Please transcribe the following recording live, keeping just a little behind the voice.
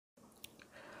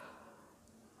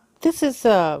This is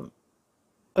a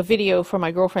video from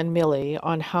my girlfriend Millie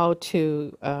on how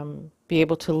to be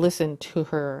able to listen to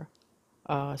her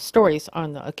stories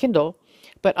on a Kindle.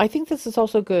 But I think this is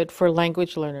also good for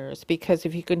language learners because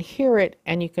if you can hear it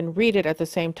and you can read it at the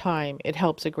same time, it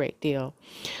helps a great deal.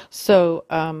 So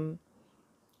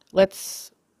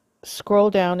let's scroll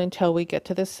down until we get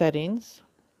to the settings.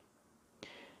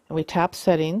 And we tap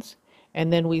settings,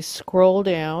 and then we scroll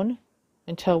down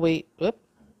until we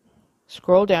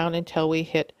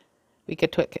we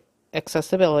get to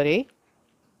accessibility.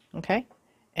 Okay,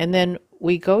 and then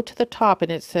we go to the top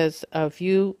and it says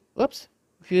view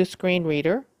screen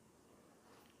reader.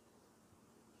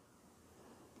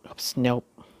 Nope.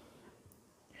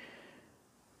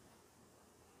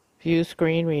 View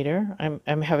screen reader.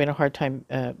 I'm having a hard time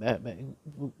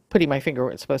putting my finger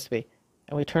where it's supposed to be.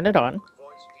 And we turn it on. Voice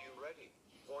view ready.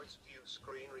 Voice view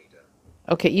screen reader.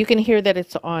 Okay, you can hear that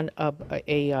it's on a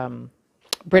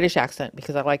British accent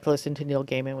because I like to listen to Neil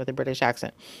Gaiman with a British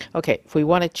accent. Okay, if we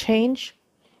want to change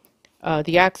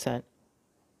the accent,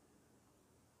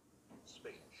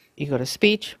 Speech. you go to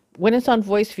speech. When it's on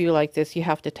voice view like this, you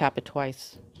have to tap it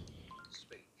twice.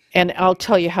 Speech. And I'll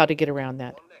tell you how to get around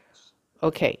that. Next.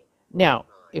 Okay, now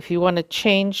if you want to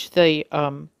change the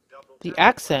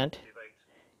accent,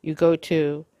 you go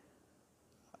to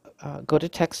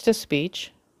text to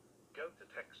speech. Go to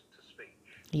text to speech.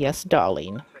 Yes,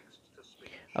 darling. Text to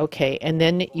speech. Okay, and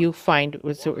then you find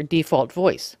what's your default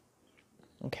voice.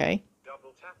 Okay.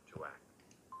 Double tap to act.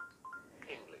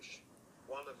 English.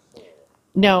 1 of 4.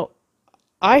 Now,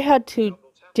 I had to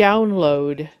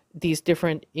download these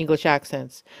different English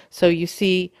accents. So you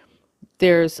see,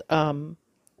 there's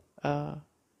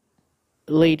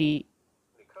Lady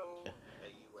Nicole,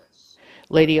 AUS.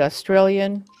 Lady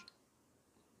Australian.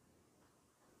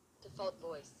 Default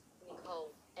voice,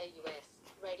 Nicole, AUS,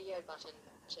 radio button,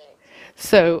 check.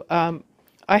 So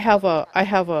I have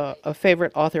a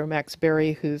favorite author, Max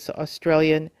Berry, who's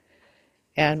Australian,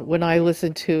 and when I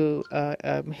listen to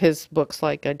his books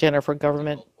like Jennifer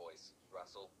Government, Voice,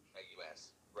 Russell,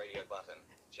 AUS, radio button,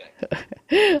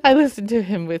 check. I listen to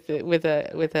him with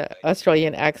a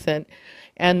Australian accent,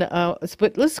 and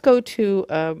but let's go to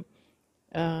Sally,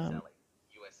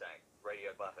 USA,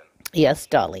 radio button. yes,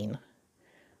 darling.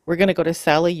 We're going to go to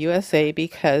Sally, USA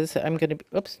because I'm going to be,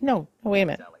 no, wait a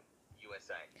minute. Sally,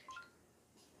 USA.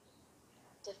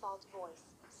 Default voice,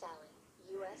 Sally,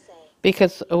 USA.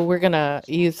 Because we're going to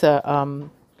use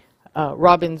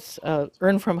Robin's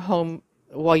Earn from Home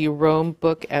While You Roam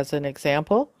book as an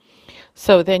example.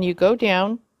 So then you go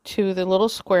down to the little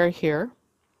square here,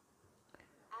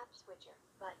 App switcher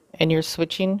button. and you're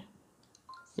switching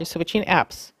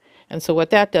apps. And so what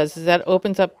that does is that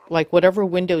opens up like whatever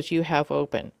windows you have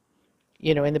open,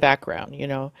 in the background,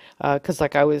 because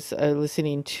like I was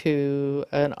listening to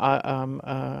an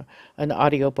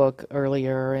audiobook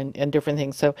earlier and different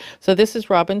things. So this is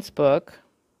Robin's book.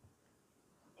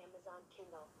 Amazon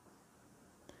Kindle.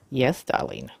 Yes,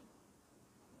 darling.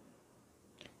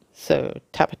 So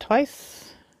tap it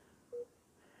twice.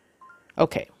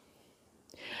 Okay.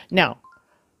 Now,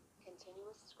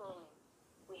 Continuous scrolling.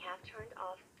 We have turned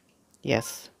off.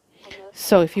 yes.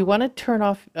 So if you want to turn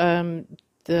off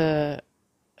the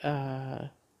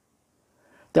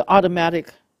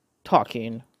automatic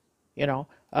talking,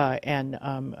 and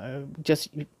just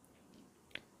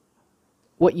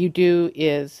what you do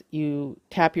is you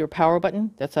tap your power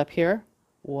button that's up here.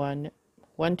 1,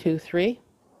 1, 2, 3.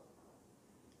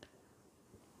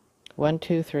 1,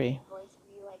 2, 3. Voice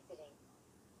view exiting.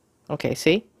 Okay,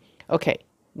 see? Okay,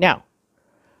 now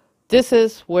this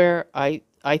is where I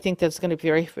think that's going to be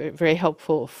very, very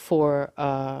helpful for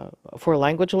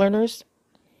language learners.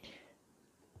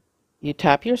 You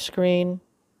tap your screen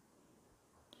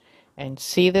and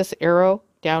see this arrow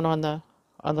down on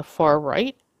the far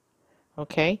right.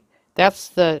 Okay, that's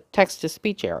the text to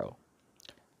speech arrow.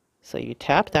 So you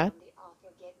tap that. The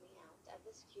author, get me out of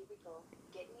this cubicle,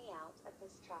 get me out of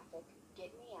this traffic,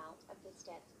 get me out of this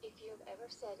debt. If you've ever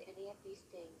said any of these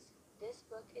things, this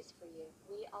book is for you.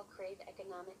 We all crave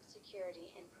economic security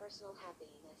and personal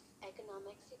happiness.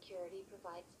 Economic security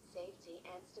provides safety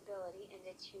and stability, and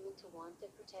it's human to want the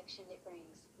protection it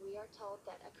brings. We are told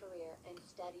that a career and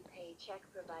steady paycheck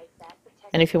provides that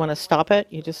protection. And if you want to stop it,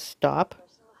 you just stop.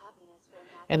 Personal happiness will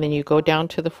not And then you go down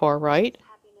to the far right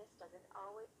happiness doesn't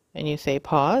always and you say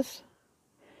pause.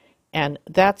 And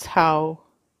that's how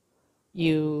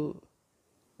you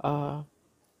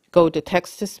go to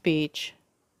text to speech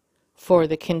for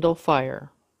the Kindle Fire.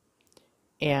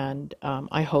 And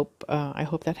I hope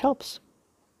that helps.